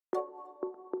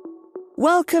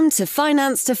Welcome to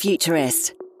Finance to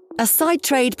Futurist, a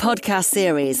Sidetrade podcast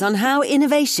series on how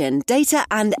innovation, data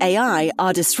and AI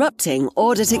are disrupting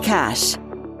order to cash.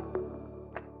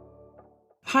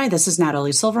 Hi, this is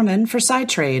Natalie Silverman for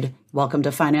Sidetrade. Welcome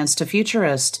to Finance to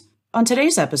Futurist. On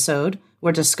today's episode,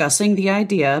 we're discussing the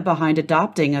idea behind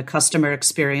adopting a customer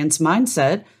experience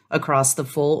mindset across the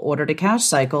full order to cash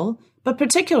cycle, but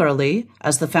particularly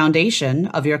as the foundation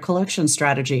of your collection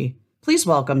strategy. Please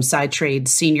welcome Sidetrade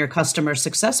Senior Customer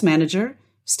Success Manager,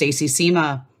 Staci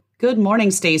Cima. Good morning,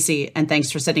 Staci, and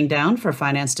thanks for sitting down for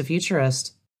Finance to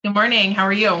Futurist. Good morning. How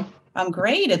are you? I'm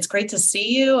great. It's great to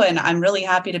see you, and I'm really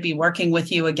happy to be working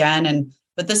with you again.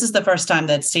 But this is the first time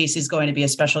that Staci's going to be a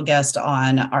special guest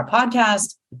on our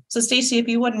podcast. So, Staci, if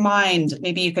you wouldn't mind,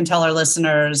 maybe you can tell our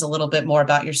listeners a little bit more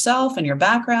about yourself and your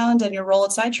background and your role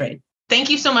at Sidetrade. Thank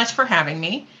you so much for having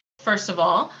me. First of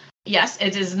all, yes,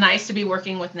 it is nice to be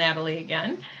working with Natalie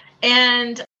again.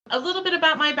 And a little bit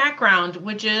about my background,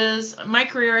 which is my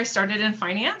career. I started in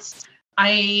finance.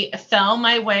 I fell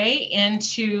my way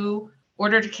into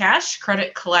order to cash,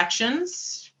 credit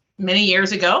collections many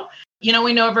years ago. You know,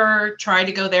 we never tried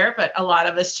to go there, but a lot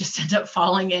of us just end up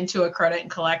falling into a credit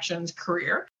and collections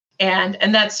career. And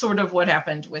that's sort of what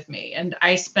happened with me. And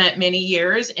I spent many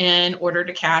years in order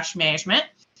to cash management.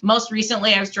 Most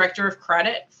recently, I was director of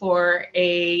credit for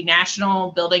a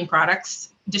national building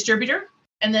products distributor.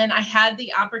 And then I had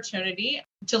the opportunity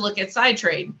to look at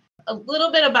Sidetrade. A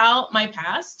little bit about my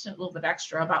past, a little bit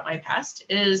extra about my past,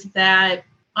 is that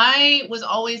I was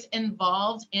always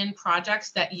involved in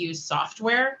projects that use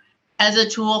software as a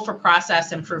tool for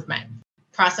process improvement.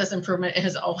 Process improvement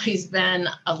has always been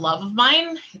a love of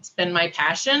mine. It's been my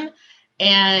passion.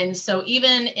 And so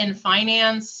even in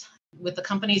finance, with the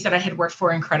companies that I had worked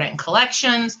for in credit and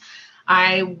collections,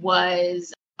 I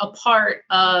was a part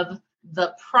of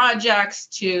the projects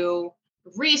to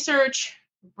research,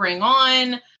 bring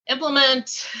on,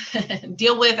 implement,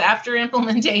 deal with after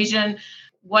implementation,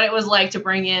 what it was like to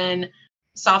bring in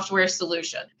software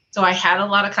solution. So I had a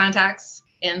lot of contacts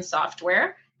in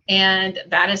software, and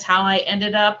that is how I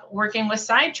ended up working with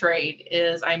Sidetrade.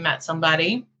 Is I met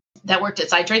somebody that worked at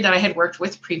Sidetrade that I had worked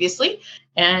with previously,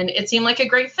 and it seemed like a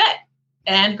great fit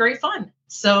and great fun.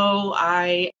 So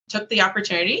I took the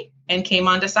opportunity and came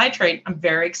on to Sidetrade. I'm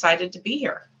very excited to be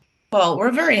here. Well,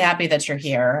 we're very happy that you're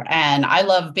here, and I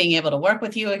love being able to work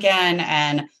with you again.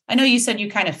 And I know you said you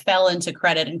kind of fell into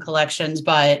credit and collections,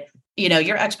 but you know,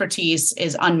 your expertise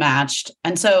is unmatched.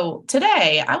 And so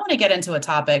today I want to get into a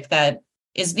topic that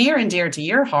is near and dear to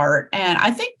your heart. And I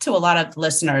think to a lot of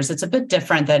listeners, it's a bit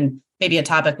different than maybe a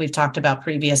topic we've talked about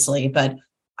previously, but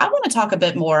I want to talk a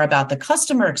bit more about the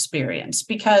customer experience,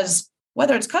 because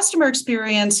whether it's customer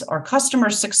experience or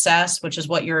customer success, which is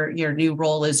what your new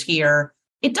role is here,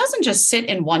 it doesn't just sit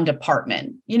in one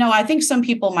department. You know, I think some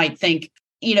people might think,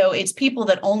 you know, it's people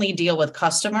that only deal with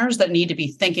customers that need to be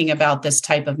thinking about this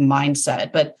type of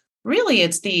mindset. But really,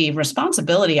 it's the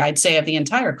responsibility, I'd say, of the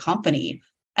entire company,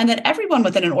 and that everyone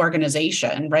within an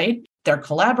organization, right, they're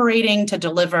collaborating to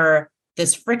deliver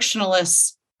this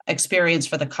frictionless experience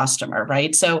for the customer,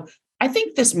 right? So I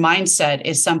think this mindset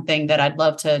is something that I'd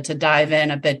love to dive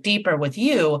in a bit deeper with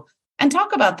you and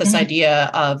talk about this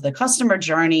idea of the customer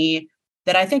journey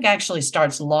that I think actually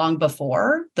starts long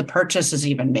before the purchase is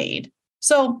even made.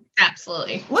 So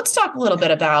absolutely. Let's talk a little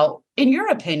bit about, in your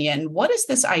opinion, what is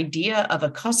this idea of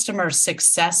a customer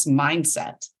success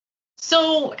mindset?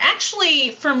 So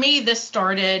actually, for me, this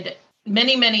started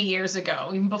many, many years ago,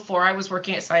 even before I was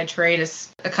working at Sidetrade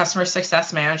as a customer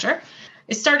success manager.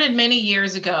 It started many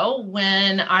years ago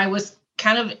when I was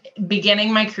kind of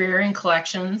beginning my career in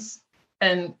collections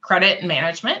and credit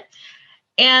management.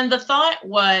 And the thought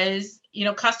was, you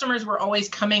know, customers were always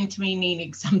coming to me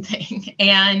needing something.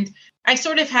 And I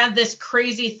sort of had this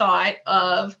crazy thought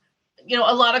of, you know,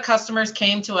 a lot of customers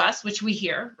came to us, which we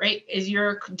hear, right? Is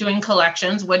you're doing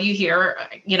collections. What do you hear?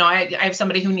 You know, I have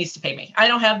somebody who needs to pay me. I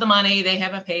don't have the money. They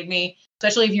haven't paid me,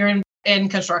 especially if you're in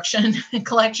construction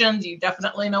collections. You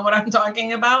definitely know what I'm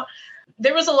talking about.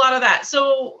 There was a lot of that.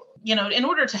 So, you know, in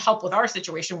order to help with our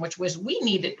situation, which was we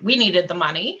needed the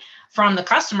money from the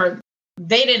customer.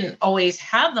 They didn't always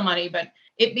have the money, but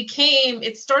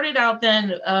it started out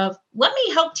then of, let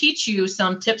me help teach you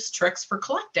some tips, tricks for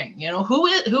collecting. You know, who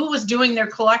was doing their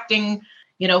collecting,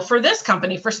 you know, for this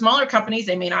company. For smaller companies,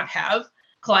 they may not have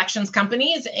collections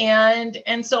companies. And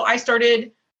so I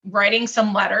started writing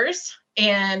some letters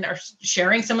and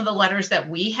sharing some of the letters that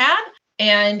we had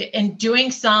and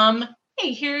doing some,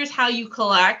 hey, here's how you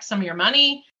collect some of your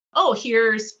money. Oh,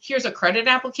 here's a credit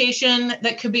application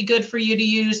that could be good for you to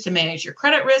use to manage your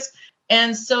credit risk.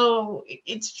 And so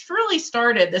it's really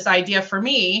started this idea for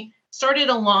me started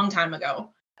a long time ago.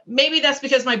 Maybe that's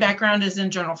because my background is in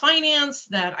general finance,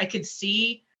 that I could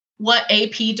see what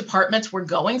AP departments were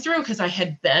going through because I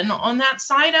had been on that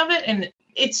side of it. And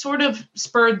it sort of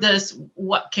spurred this,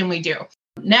 what can we do?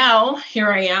 Now,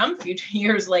 here I am, a few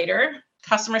years later,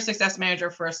 customer success manager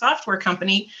for a software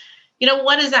company.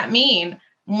 What does that mean?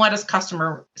 What does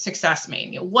customer success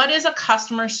mean? What is a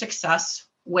customer success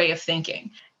way of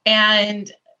thinking?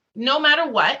 And no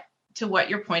matter what, to what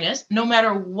your point is, no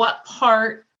matter what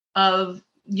part of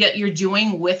yet you're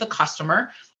doing with a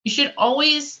customer, you should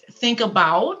always think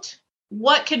about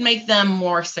what could make them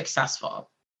more successful.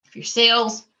 If your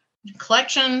sales,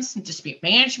 collections, dispute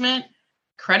management,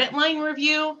 credit line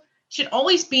review should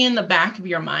always be in the back of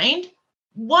your mind.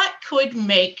 What could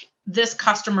make this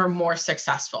customer more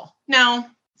successful? Now,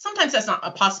 sometimes that's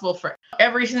not possible for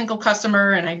every single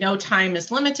customer, and I know time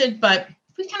is limited, but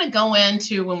if we kind of go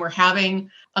into when we're having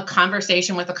a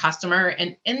conversation with a customer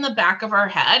and in the back of our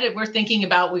head, we're thinking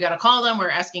about, we got to call them, we're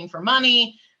asking for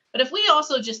money. But if we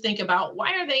also just think about,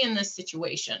 why are they in this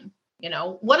situation?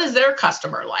 What is their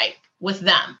customer like with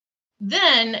them?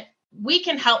 Then we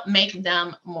can help make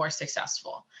them more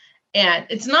successful. And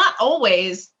it's not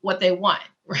always what they want,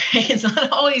 right? It's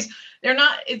not always,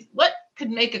 it's what could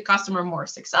make a customer more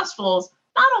successful is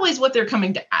not always what they're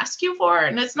coming to ask you for.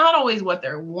 And it's not always what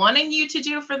they're wanting you to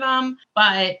do for them,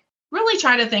 but really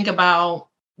try to think about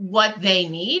what they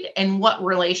need and what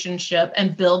relationship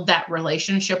and build that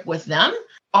relationship with them.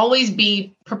 Always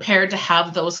be prepared to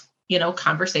have those,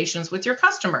 conversations with your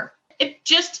customer. It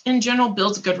just in general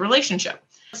builds a good relationship.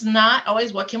 It's not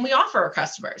always what can we offer our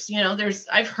customers.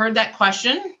 I've heard that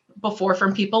question before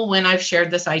from people when I've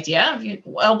shared this idea of,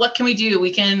 well, what can we do?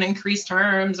 We can increase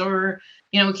terms or,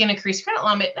 we can increase credit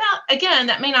limit. Again,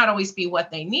 that may not always be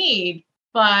what they need,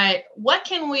 but what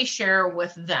can we share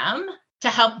with them to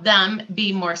help them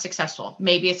be more successful?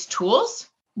 Maybe it's tools.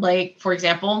 Like, for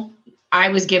example, I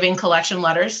was giving collection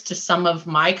letters to some of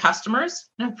my customers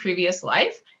in a previous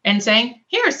life and saying,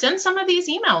 here, send some of these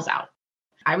emails out.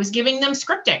 I was giving them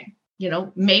scripting.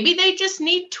 Maybe they just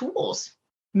need tools.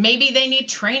 Maybe they need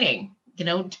training.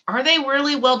 Are they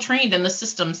really well trained in the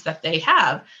systems that they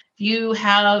have? If you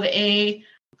have a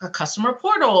customer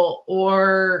portal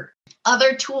or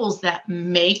other tools that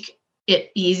make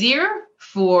it easier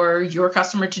for your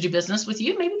customer to do business with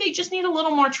you, maybe they just need a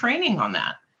little more training on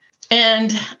that.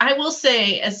 And I will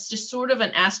say, as just sort of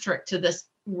an asterisk to this,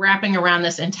 wrapping around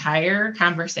this entire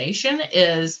conversation,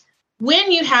 is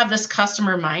when you have this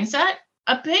customer mindset,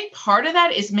 a big part of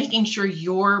that is making sure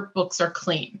your books are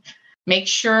clean. Make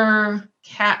sure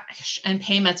cash and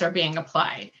payments are being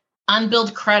applied.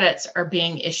 Unbilled credits are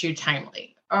being issued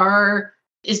timely. Or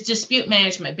is dispute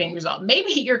management being resolved?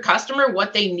 Maybe your customer,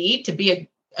 what they need to be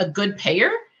a good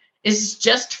payer is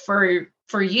just for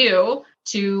you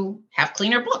to have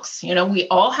cleaner books. We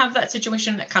all have that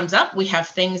situation that comes up. We have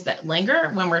things that linger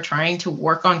when we're trying to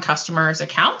work on customers'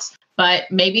 accounts, but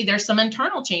maybe there's some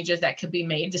internal changes that could be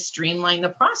made to streamline the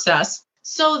process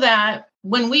so that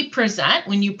when you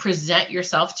present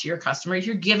yourself to your customers,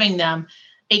 you're giving them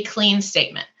a clean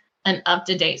statement, an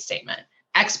up-to-date statement,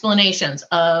 explanations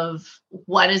of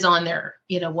what is on there,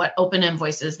 what open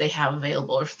invoices they have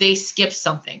available, or if they skip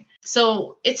something.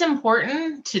 So it's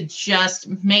important to just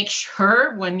make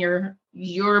sure when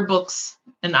your books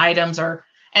and items are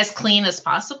as clean as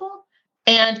possible.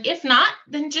 And if not,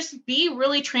 then just be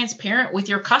really transparent with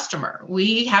your customer.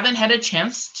 We haven't had a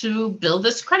chance to build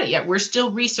this credit yet. We're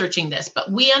still researching this,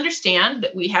 but we understand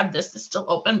that we have this that's still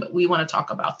open, but we want to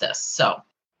talk about this.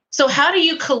 So how do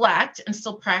you collect and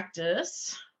still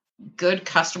practice good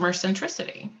customer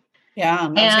centricity? Yeah,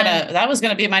 that was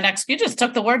gonna be my next. You just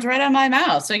took the words right out of my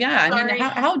mouth. So yeah, Sorry.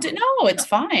 No, it's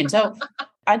fine. So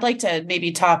I'd like to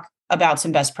maybe talk about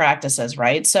some best practices,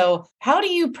 right? So how do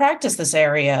you practice this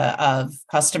area of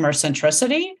customer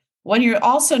centricity when you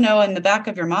also know in the back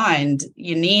of your mind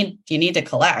you need to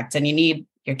collect and you need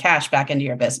your cash back into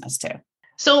your business too?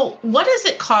 So what does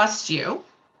it cost you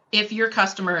if your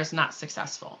customer is not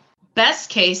successful? Best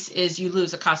case is you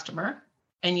lose a customer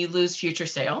and you lose future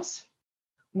sales.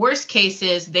 Worst case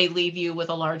is they leave you with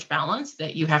a large balance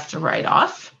that you have to write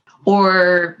off,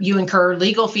 or you incur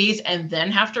legal fees and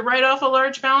then have to write off a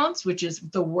large balance, which is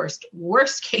the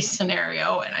worst case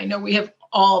scenario. And I know we have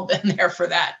all been there for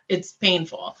that. It's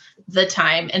painful, the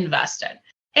time invested.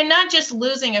 And not just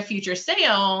losing a future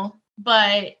sale,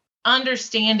 but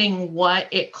understanding what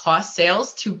it costs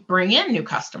sales to bring in new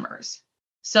customers.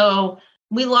 So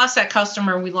we lost that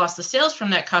customer, we lost the sales from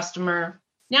that customer.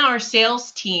 Now our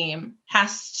sales team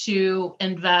has to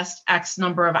invest X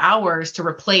number of hours to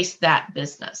replace that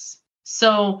business.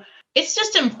 So it's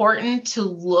just important to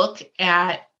look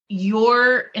at,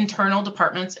 your internal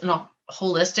departments in a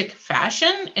holistic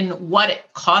fashion and what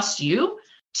it costs you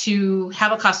to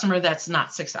have a customer that's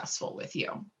not successful with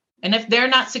you. And if they're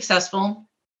not successful,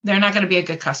 they're not going to be a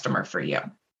good customer for you.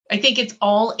 I think it's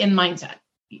all in mindset,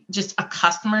 just a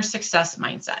customer success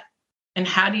mindset. And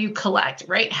how do you collect,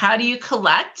 right? How do you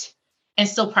collect and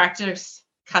still practice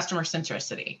customer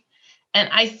centricity? And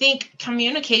I think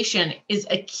communication is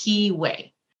a key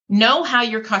way. Know how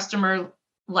your customer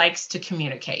likes to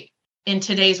communicate. In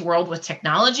today's world with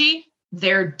technology,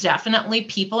 there are definitely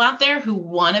people out there who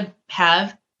want to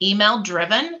have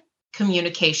email-driven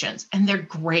communications, and they're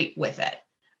great with it.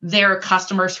 There are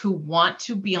customers who want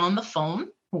to be on the phone,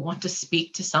 who want to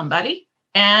speak to somebody,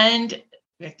 and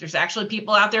there's actually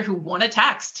people out there who want to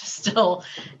text still.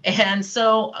 And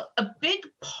so a big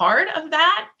part of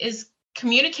that is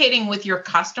communicating with your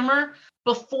customer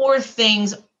before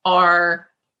things are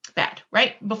bad,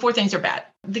 right? Before things are bad.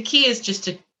 The key is just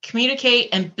to communicate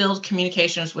and build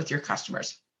communications with your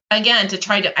customers. Again, to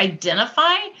try to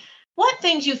identify what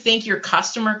things you think your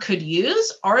customer could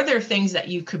use. Are there things that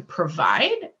you could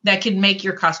provide that could make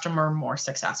your customer more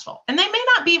successful? And they may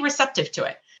not be receptive to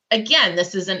it. Again,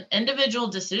 this is an individual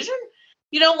decision.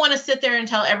 You don't want to sit there and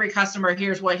tell every customer,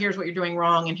 here's what you're doing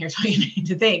wrong, and here's what you need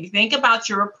to think. Think about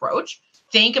your approach.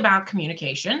 Think about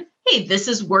communication. Hey, this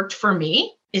has worked for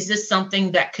me. Is this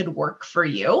something that could work for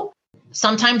you?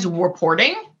 Sometimes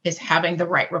reporting is having the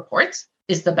right reports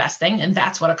is the best thing, and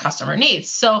that's what a customer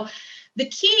needs. So the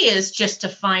key is just to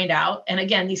find out. And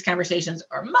again, these conversations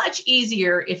are much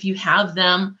easier if you have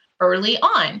them early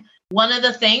on. One of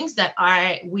the things that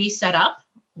we set up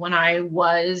when I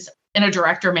was in a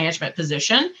director management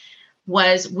position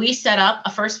was we set up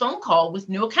a first phone call with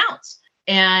new accounts.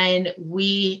 And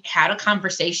we had a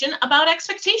conversation about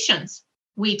expectations.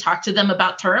 We talked to them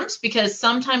about terms because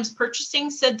sometimes purchasing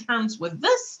said terms with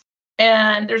this,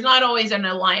 and there's not always an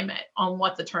alignment on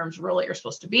what the terms really are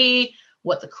supposed to be,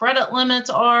 what the credit limits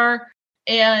are.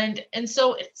 And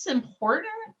so it's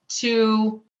important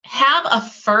to have a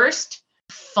first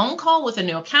phone call with a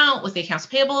new account, with the accounts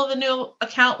payable of a new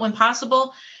account when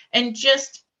possible, and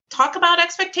just talk about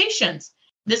expectations.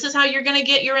 This is how you're going to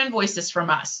get your invoices from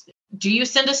us. Do you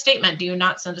send a statement? Do you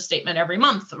not send a statement every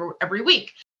month or every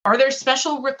week? Are there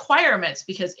special requirements?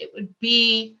 Because it would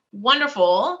be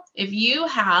wonderful if you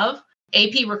have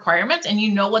AP requirements and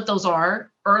you know what those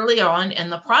are early on in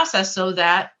the process so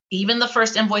that even the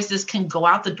first invoices can go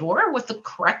out the door with the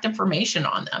correct information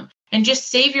on them and just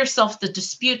save yourself the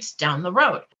disputes down the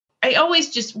road. I always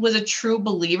just was a true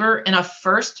believer in a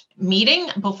first meeting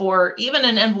before even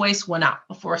an invoice went out,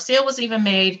 before a sale was even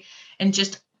made, and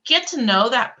just get to know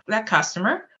that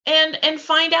customer and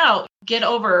find out,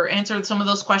 answer some of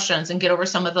those questions and get over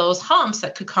some of those humps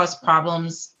that could cause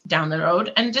problems down the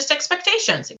road, and just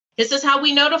expectations. This is how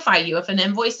we notify you. If an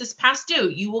invoice is past due,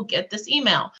 you will get this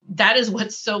email. That is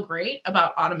what's so great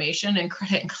about automation and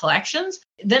credit and collections.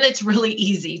 Then it's really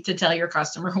easy to tell your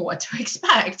customer what to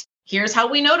expect. Here's how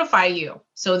we notify you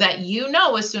so that you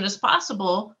know as soon as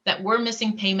possible that we're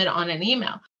missing payment on an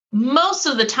email. Most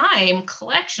of the time,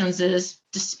 collections is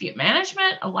dispute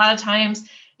management. A lot of times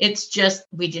it's just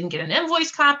we didn't get an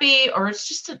invoice copy, or it's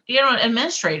just an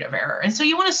administrative error. And so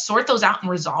you want to sort those out and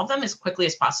resolve them as quickly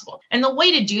as possible. And the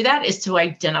way to do that is to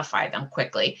identify them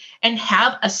quickly and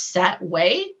have a set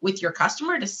way with your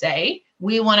customer to say,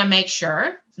 we want to make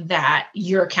sure that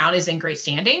your account is in great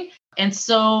standing. And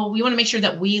so we want to make sure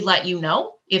that we let you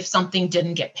know if something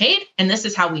didn't get paid, and this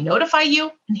is how we notify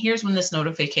you. And here's when this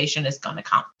notification is going to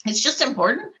come. It's just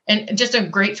important and just a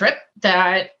great trip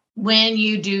that when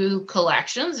you do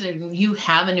collections and you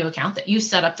have a new account, that you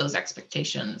set up those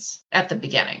expectations at the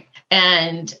beginning.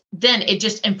 And then it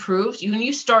just improves. When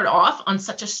you start off on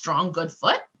such a strong, good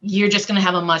foot, you're just going to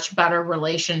have a much better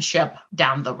relationship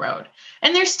down the road.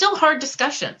 And there's still hard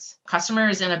discussions. Customer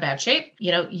is in a bad shape.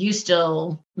 You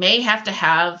still may have to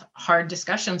have hard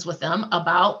discussions with them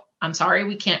about, I'm sorry,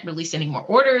 we can't release any more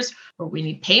orders, or we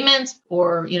need payments,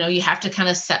 or, you have to kind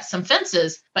of set some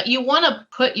fences, but you want to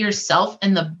put yourself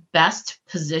in the best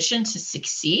position to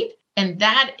succeed. And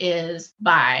that is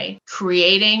by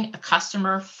creating a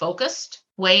customer-focused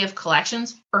way of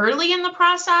collections early in the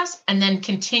process, and then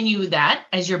continue that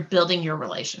as you're building your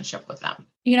relationship with them.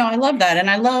 I love that. And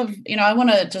I love, I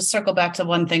want to just circle back to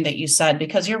one thing that you said,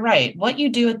 because you're right. What you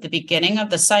do at the beginning of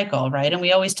the cycle, right? And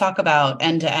we always talk about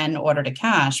end to end order to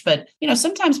cash, but,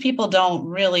 sometimes people don't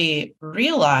really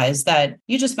realize that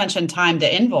you just mentioned time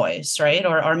to invoice, right?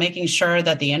 Or making sure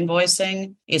that the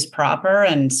invoicing is proper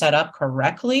and set up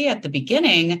correctly at the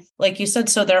beginning, like you said,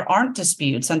 so there aren't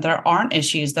disputes and there aren't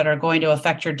issues that are going to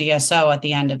affect your DSO at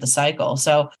the end of the cycle.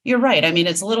 So you're right. I mean,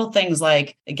 it's little things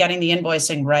like getting the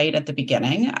invoicing right at the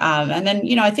beginning. And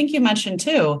then, I think you mentioned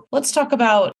too, let's talk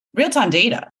about real-time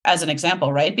data as an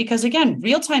example, right? Because again,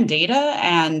 real-time data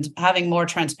and having more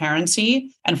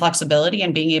transparency and flexibility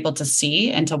and being able to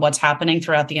see into what's happening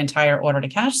throughout the entire order to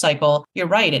cash cycle, you're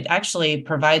right. It actually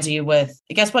provides you with,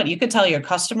 guess what? You could tell your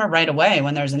customer right away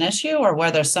when there's an issue or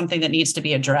where there's something that needs to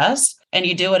be addressed. And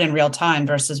you do it in real time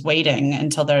versus waiting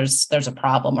until there's a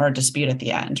problem or a dispute at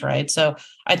the end, right? So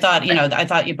I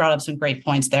thought you brought up some great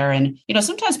points there. And,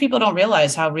 sometimes people don't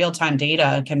realize how real-time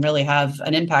data can really have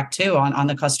an impact too on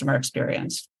the customer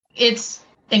experience. It's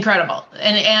incredible.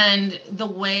 And the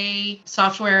way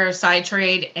software,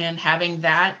 Sidetrade, and having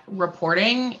that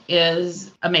reporting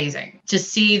is amazing to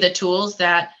see the tools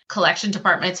that collection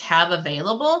departments have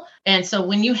available. And so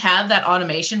when you have that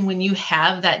automation, when you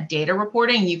have that data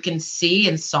reporting, you can see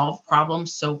and solve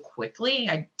problems so quickly,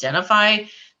 identify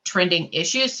trending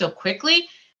issues so quickly.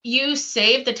 You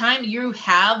save the time, you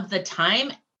have the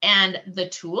time and the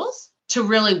tools to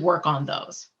really work on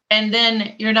those. And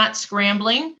then you're not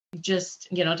scrambling, just,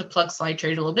 to plug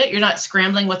Sidetrade a little bit, you're not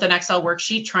scrambling with an Excel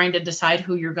worksheet trying to decide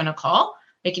who you're going to call.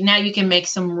 Like now you can make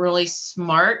some really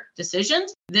smart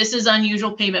decisions. This is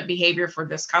unusual payment behavior for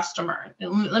this customer.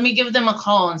 Let me give them a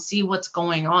call and see what's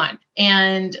going on.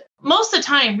 And most of the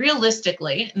time,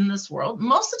 realistically, in this world,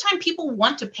 most of the time people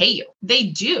want to pay you. They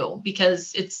do,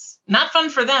 because it's not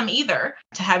fun for them either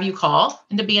to have you call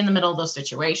and to be in the middle of those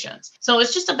situations. So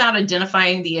it's just about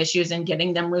identifying the issues and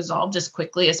getting them resolved as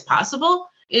quickly as possible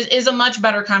is a much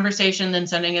better conversation than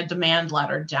sending a demand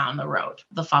letter down the road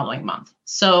the following month.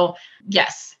 So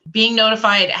yes, being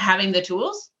notified, having the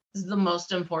tools is the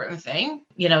most important thing,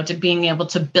 to being able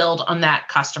to build on that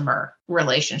customer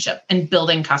relationship and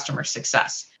building customer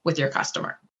success with your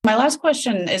customer. My last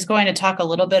question is going to talk a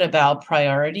little bit about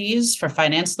priorities for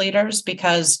finance leaders,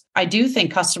 because I do think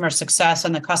customer success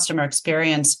and the customer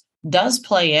experience does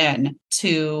play in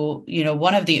to,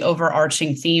 one of the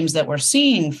overarching themes that we're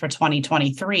seeing for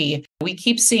 2023. We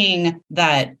keep seeing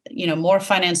that, more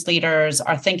finance leaders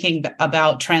are thinking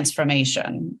about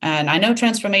transformation. And I know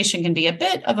transformation can be a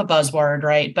bit of a buzzword,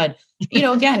 right? But,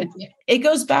 again, it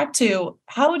goes back to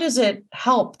how does it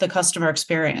help the customer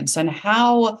experience, and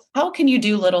how can you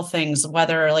do little things,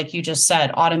 whether, like you just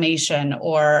said, automation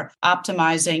or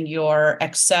optimizing your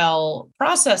Excel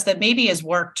process that maybe has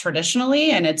worked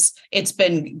traditionally and it's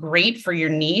been great for your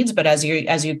needs, but as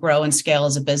you grow and scale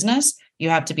as a business, you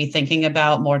have to be thinking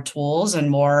about more tools and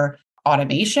more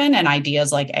automation and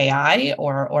ideas like AI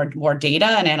or more data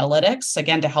and analytics,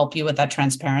 again, to help you with that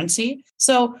transparency.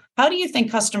 So how do you think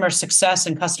customer success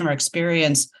and customer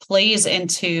experience plays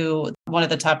into one of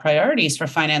the top priorities for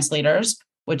finance leaders,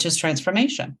 which is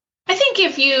transformation? I think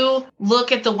if you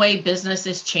look at the way business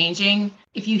is changing,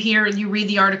 if you read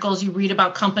the articles, you read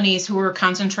about companies who are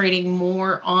concentrating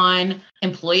more on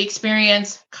employee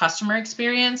experience, customer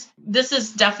experience, this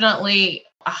is definitely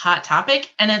a hot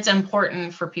topic, and it's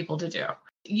important for people to do.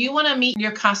 You want to meet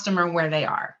your customer where they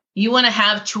are. You want to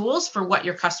have tools for what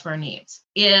your customer needs.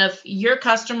 If your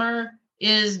customer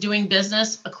is doing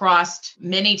business across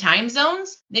many time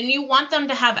zones, then you want them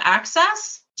to have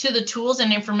access to the tools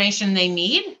and information they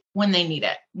need when they need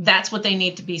it. That's what they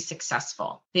need to be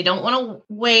successful. They don't want to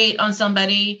wait on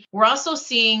somebody. We're also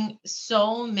seeing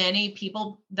so many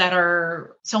people that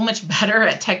are so much better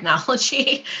at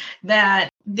technology that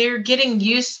they're getting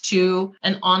used to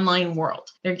an online world.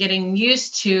 They're getting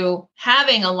used to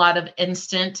having a lot of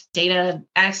instant data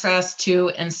access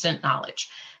to instant knowledge.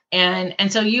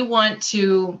 And so you want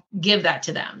to give that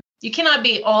to them. You cannot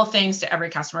be all things to every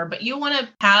customer, but you want to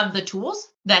have the tools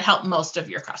that help most of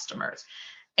your customers.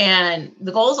 And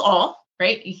the goal is all,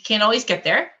 right? You can't always get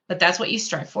there, but that's what you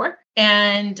strive for.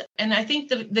 And I think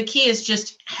the key is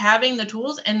just having the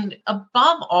tools, and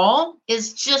above all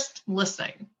is just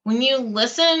listening. When you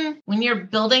listen, when you're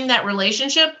building that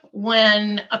relationship,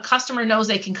 when a customer knows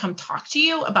they can come talk to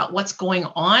you about what's going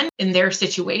on in their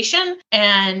situation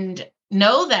and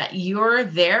know that you're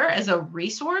there as a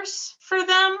resource for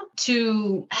them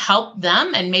to help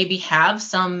them and maybe have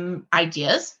some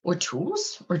ideas or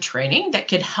tools or training that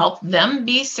could help them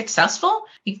be successful,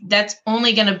 that's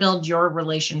only going to build your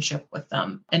relationship with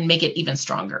them and make it even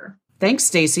stronger. Thanks,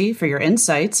 Staci, for your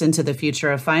insights into the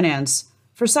future of finance.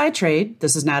 For Sidetrade,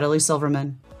 this is Natalie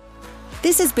Silverman.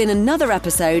 This has been another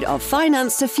episode of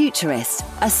Finance to Futurist,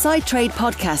 a Sidetrade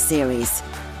podcast series.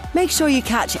 Make sure you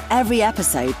catch every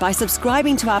episode by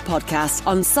subscribing to our podcast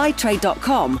on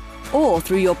sidetrade.com or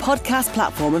through your podcast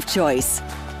platform of choice.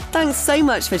 Thanks so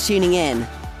much for tuning in.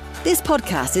 This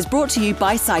podcast is brought to you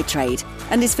by Sidetrade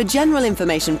and is for general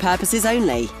information purposes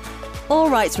only. All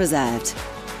rights reserved.